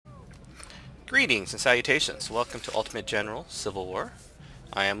Greetings and salutations. Welcome to Ultimate General Civil War.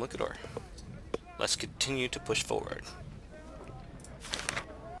 I am Lucador. Let's continue to push forward.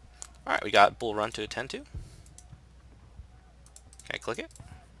 Alright, we got Bull Run to attend to. Can I click it?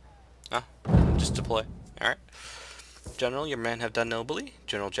 No, just deploy. Alright. General, your men have done nobly.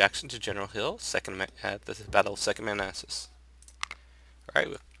 General Jackson to General Hill, at the Battle of Second Manassas. Alright,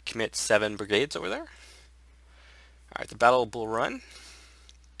 we'll commit 7 brigades over there. Alright, the Battle of Bull Run.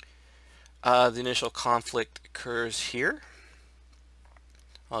 The initial conflict occurs here.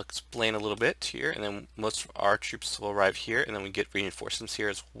 I'll explain a little bit here, and then most of our troops will arrive here, and then we get reinforcements here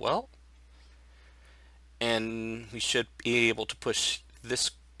as well. And we should be able to push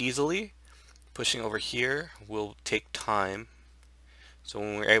this easily. Pushing over here will take time. So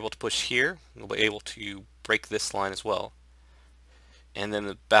when we're able to push here, we'll be able to break this line as well. And then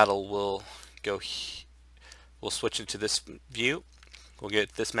the battle will go, we'll switch into this view. We'll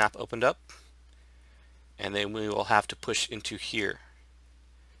get this map opened up, and then we will have to push into here.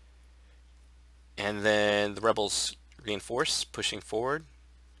 And then the rebels reinforce, pushing forward.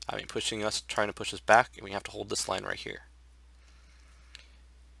 Pushing us, trying to push us back, and we have to hold this line right here.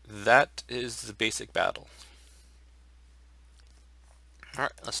 That is the basic battle.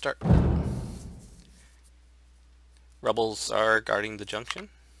 Alright, let's start. Rebels are guarding the junction.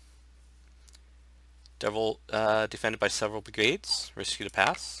 Defended by several brigades. Rescue the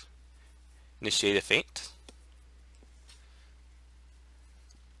pass. Initiate a feint.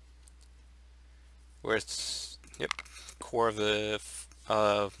 Where it's, core of the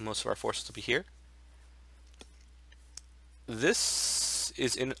most of our forces will be here. This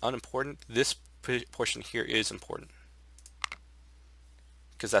is unimportant. This portion here is important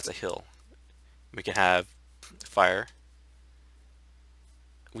because that's a hill. We can have fire.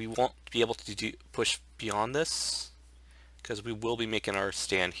 We won't be able to push beyond this because we will be making our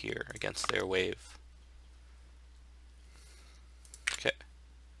stand here against their wave. Okay.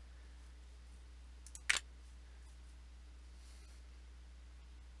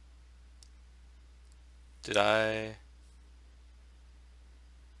 Did I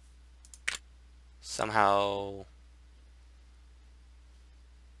somehow...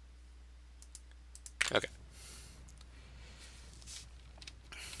 Okay.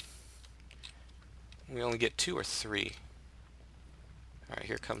 We only get 2 or 3. Alright,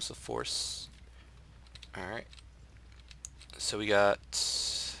 here comes the force. Alright. So we got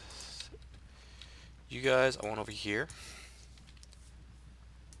you guys, I want over here.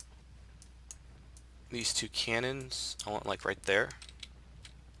 These 2 cannons, I want like right there.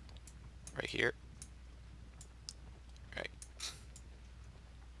 Right here. Right.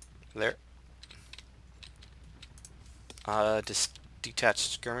 There.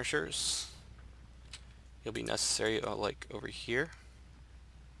 Detached skirmishers. You'll be necessary like over here.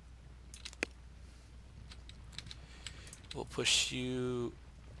 We'll push you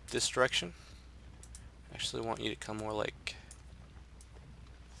this direction. Actually, I want you to come more like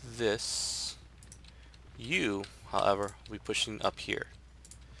this. You, however, will be pushing up here.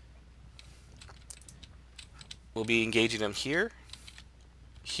 We'll be engaging them here,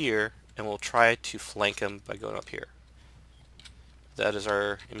 here, and we'll try to flank them by going up here. That is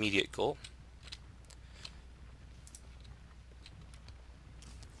our immediate goal.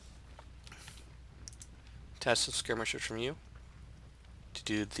 Attach some skirmishers from you to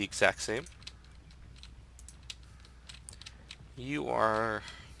do the exact same. You are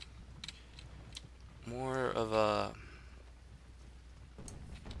more of a...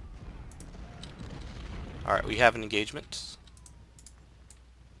 Alright, we have an engagement.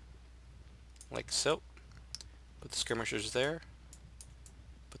 Like so. Put the skirmishers there.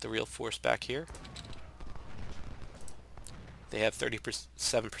 Put the real force back here. They have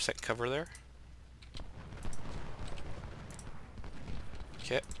 37% cover there.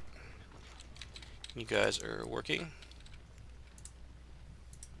 Okay. You guys are working.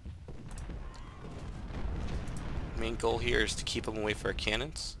 Main goal here is to keep them away from our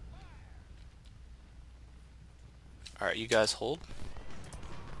cannons. Alright, you guys hold.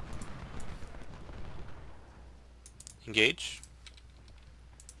 Engage.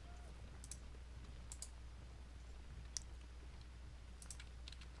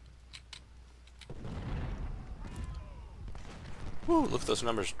 Woo, look at those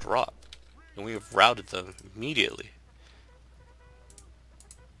numbers drop. And we have routed them immediately.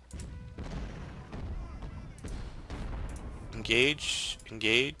 Engage,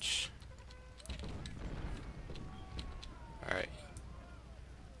 engage. Alright.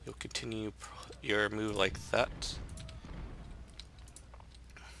 You'll continue your move like that.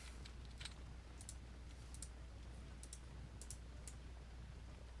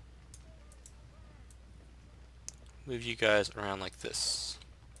 move you guys around like this.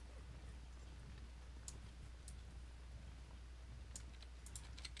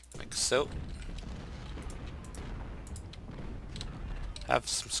 Like so. Have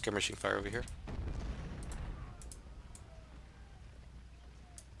some skirmishing fire over here.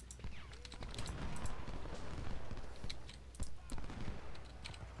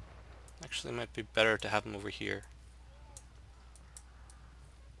 Actually, it might be better to have them over here.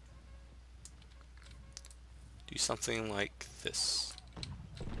 Do something like this.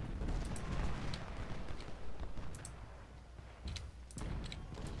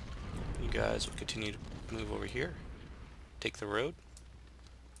 You guys will continue to move over here. Take the road.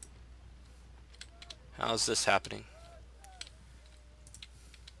 How's this happening?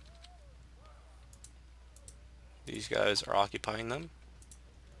 These guys are occupying them.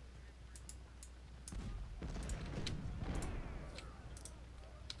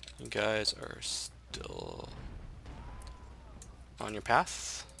 You guys are still on your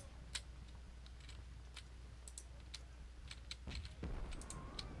path.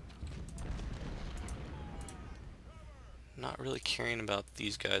 Not really caring about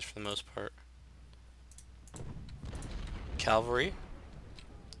these guys for the most part. Cavalry.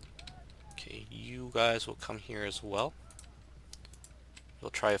 Okay, you guys will come here as well.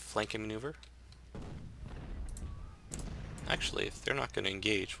 We'll try a flanking maneuver. Actually, if they're not going to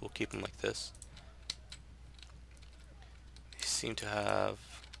engage, we'll keep them like this. They seem to have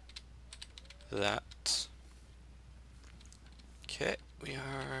that. Okay, we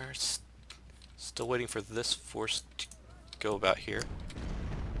are still waiting for this force to go about here.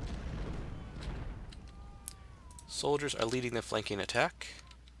 Soldiers are leading the flanking attack.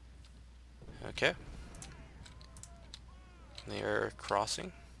 Okay. They are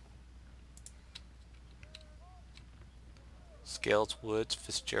crossing. Scales, Woods,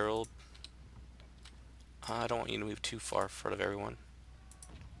 Fitzgerald. I don't want you to move too far in front of everyone.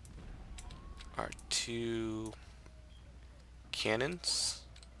 Our two cannons.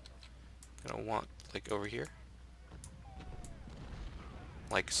 Gonna want like over here.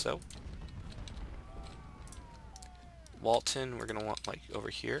 Like so. Walton, we're gonna want like over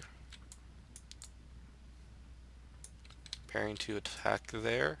here. Preparing to attack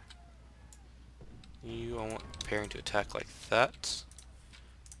there. I want preparing to attack like that.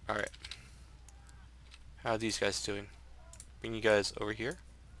 Alright. How are these guys doing? Bring you guys over here.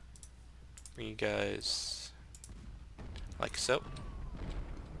 Bring you guys like so.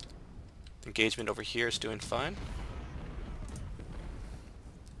 Engagement over here is doing fine.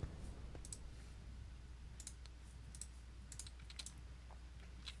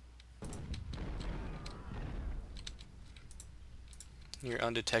 You're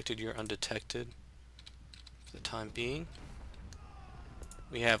undetected, you're undetected for the time being.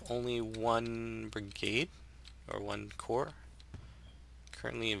 We have only one brigade, or one corps,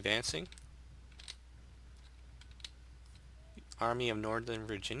 currently advancing. Army of Northern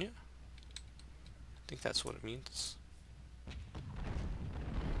Virginia? I think that's what it means.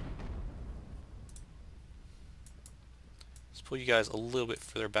 Let's pull you guys a little bit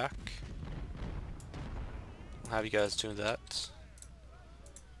further back. I'll have you guys doing that.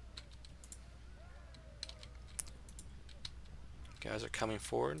 Guys are coming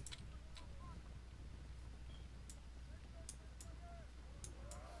forward.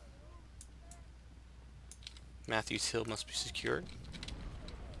 Matthews Hill must be secured.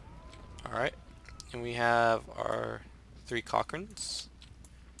 Alright. And we have our 3 Cochranes.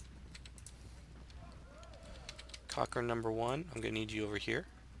 Cochrane number 1, I'm going to need you over here.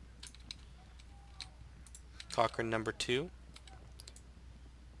 Cochrane number 2,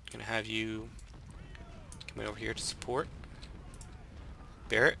 I'm going to have you come over here to support.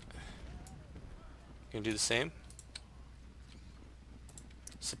 Barrett, going to do the same.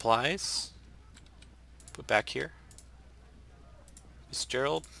 Supplies, put back here.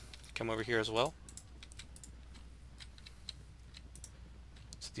 Fitzgerald, come over here as well.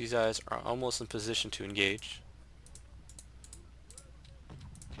 So these guys are almost in position to engage.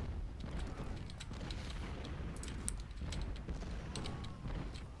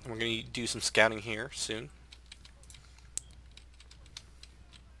 And we're going to do some scouting here soon.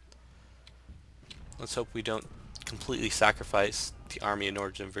 Let's hope we don't completely sacrifice the Army of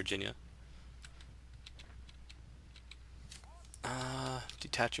Northern Virginia.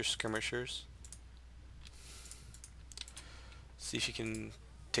 Detach your skirmishers. See if you can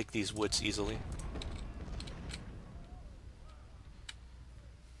take these woods easily.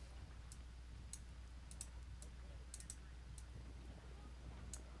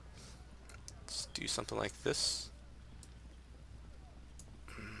 Let's do something like this.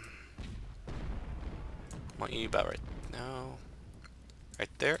 want you about right now. Right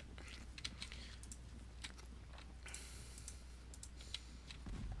there.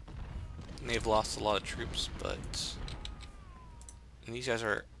 And they've lost a lot of troops, but and these guys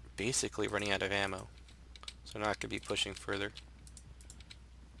are basically running out of ammo. So they're not going to be pushing further.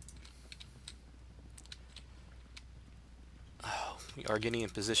 Oh, we are getting in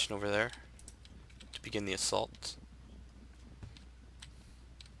position over there to begin the assault.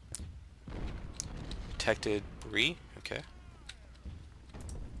 Detected Bree. Okay.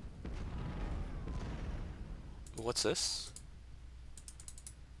 What's this?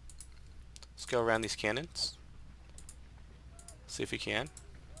 Let's go around these cannons. See if we can.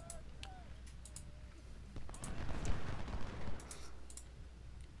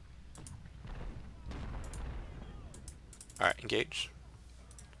 Alright, engage.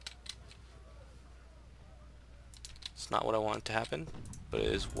 It's not what I wanted to happen, but it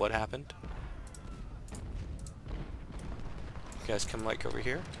is what happened. You guys come like over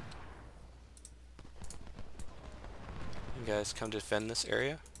here. You guys come defend this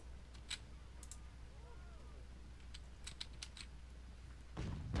area.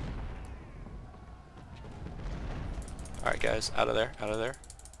 Alright guys, out of there, out of there.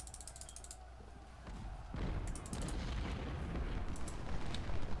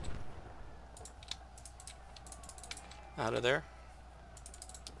 Out of there.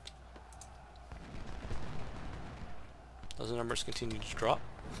 Those numbers continue to drop.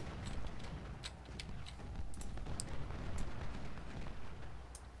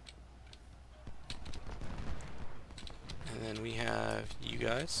 And then we have you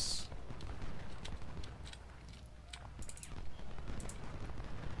guys.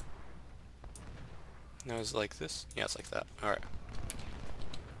 Now it's like this? Yeah, it's like that. Alright.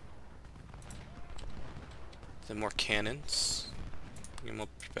 Then more cannons. Bring them up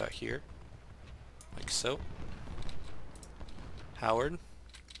about here. Like so. Howard.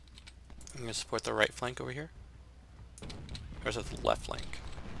 I'm going to support the right flank over here. Or is it the left flank?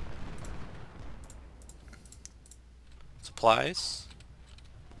 Supplies.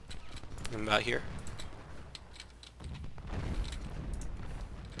 Bring them about here.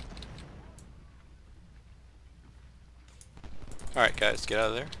 Alright guys, get out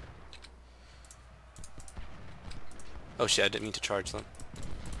of there. Oh shit, I didn't mean to charge them.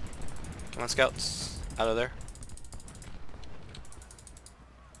 Come on scouts, out of there.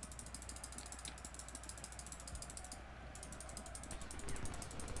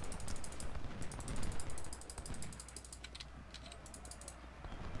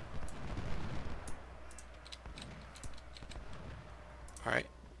 Alright,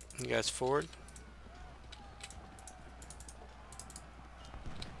 you guys forward.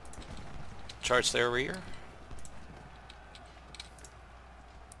 Charge their rear.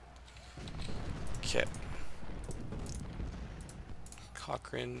 Okay.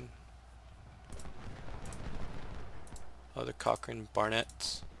 Cochrane. Other Cochrane,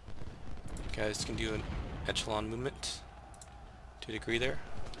 Barnett. You guys can do an echelon movement to a degree there.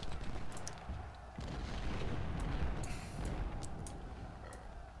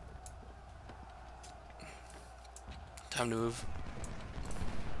 Time to move.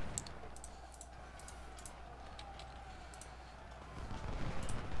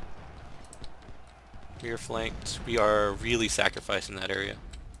 We are flanked. We are really sacrificing that area.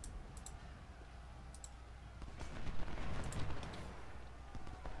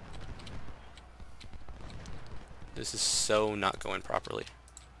 This is so not going properly.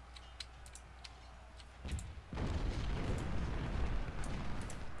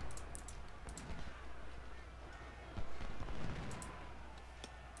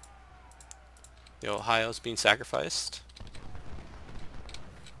 The Ohio's being sacrificed.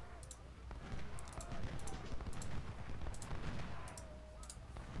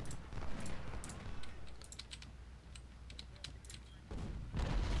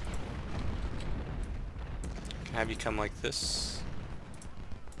 Have you come like this.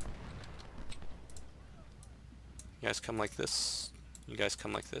 You guys come like this. You guys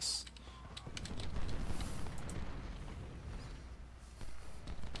come like this.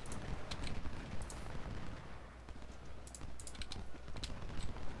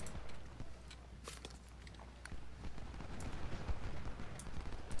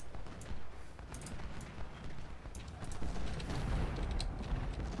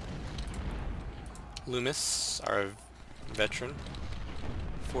 Loomis, our veteran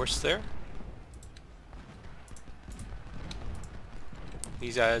force there.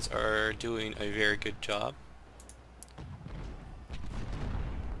 These guys are doing a very good job.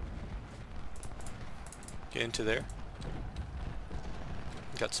 Get into there.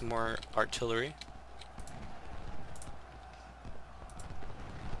 Got some more artillery.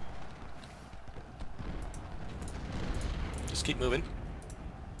 Just keep moving.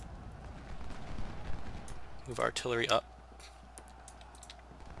 Move artillery up.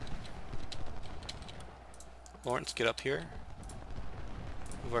 Lawrence, get up here.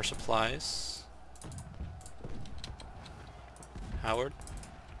 Move our supplies. Howard,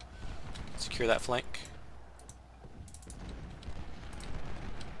 secure that flank.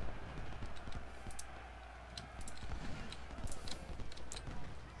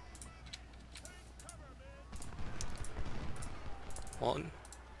 Walton,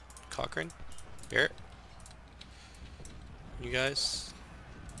 Cochrane, Barrett, you guys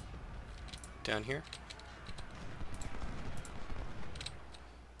down here.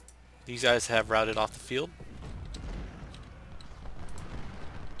 These guys have routed off the field.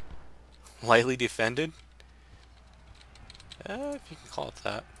 Lightly defended? If you can call it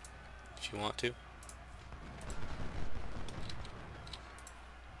that, if you want to.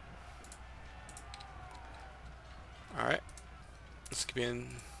 Alright. Let's begin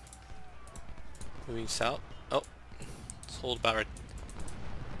moving south. Oh, let's hold about right.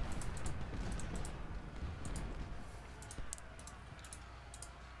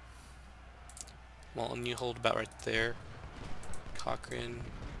 Walton, you hold about right there. Cochrane.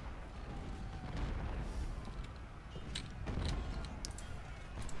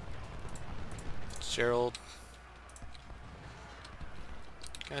 Gerald.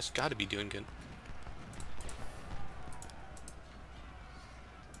 You guys gotta be doing good.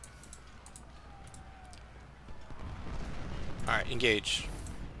 Alright, engage.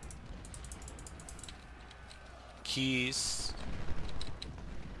 Keys.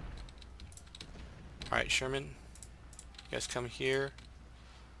 Alright, Sherman. You guys come here.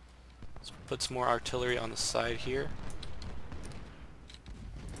 Let's put some more artillery on the side here.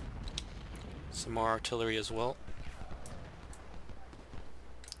 Some more artillery as well.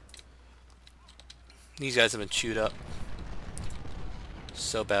 These guys have been chewed up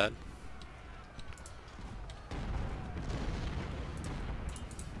so bad.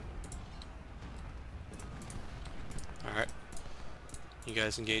 Alright. You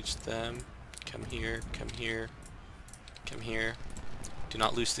guys engage them. Come here, come here, come here. Do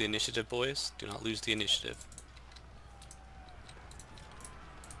not lose the initiative, boys. Do not lose the initiative.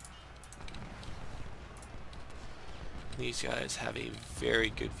 These guys have a very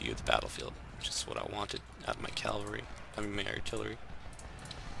good view of the battlefield, which is what I wanted out of my cavalry, I mean my artillery.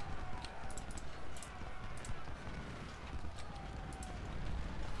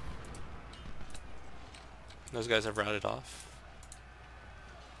 Those guys have routed off.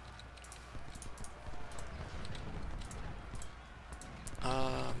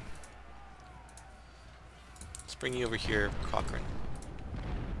 Let's bring you over here, Cochrane.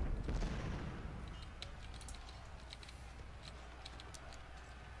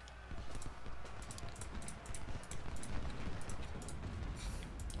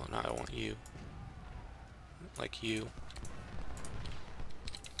 Oh, no, I want you. Like you.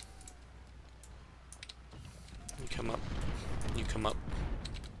 You come up. You come up.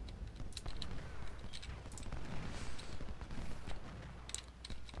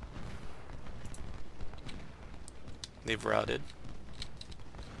 They've routed.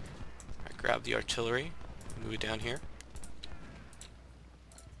 I grab the artillery, move it down here.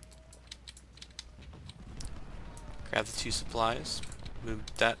 Grab the two supplies, move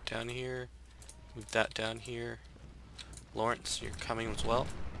that down here, move that down here. Lawrence, you're coming as well.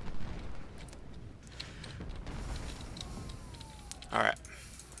 Alright.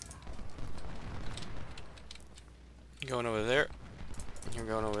 You're going over there. You're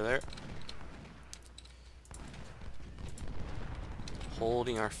going over there.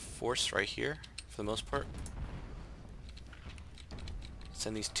 Holding our force right here for the most part.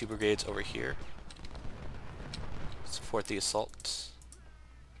 Send these two brigades over here. Support the assault.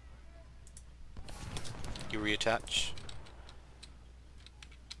 You reattach.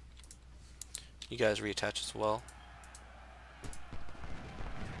 You guys reattach as well.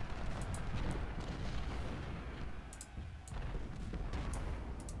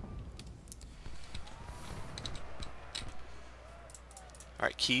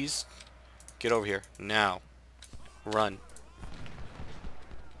 Alright, Keys, get over here. Now. Run.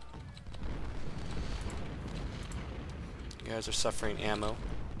 You guys are suffering ammo.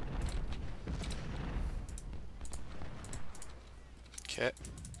 Okay.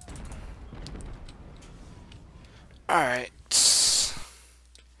 Alright.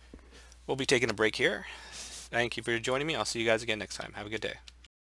 We'll be taking a break here. Thank you for joining me. I'll see you guys again next time. Have a good day.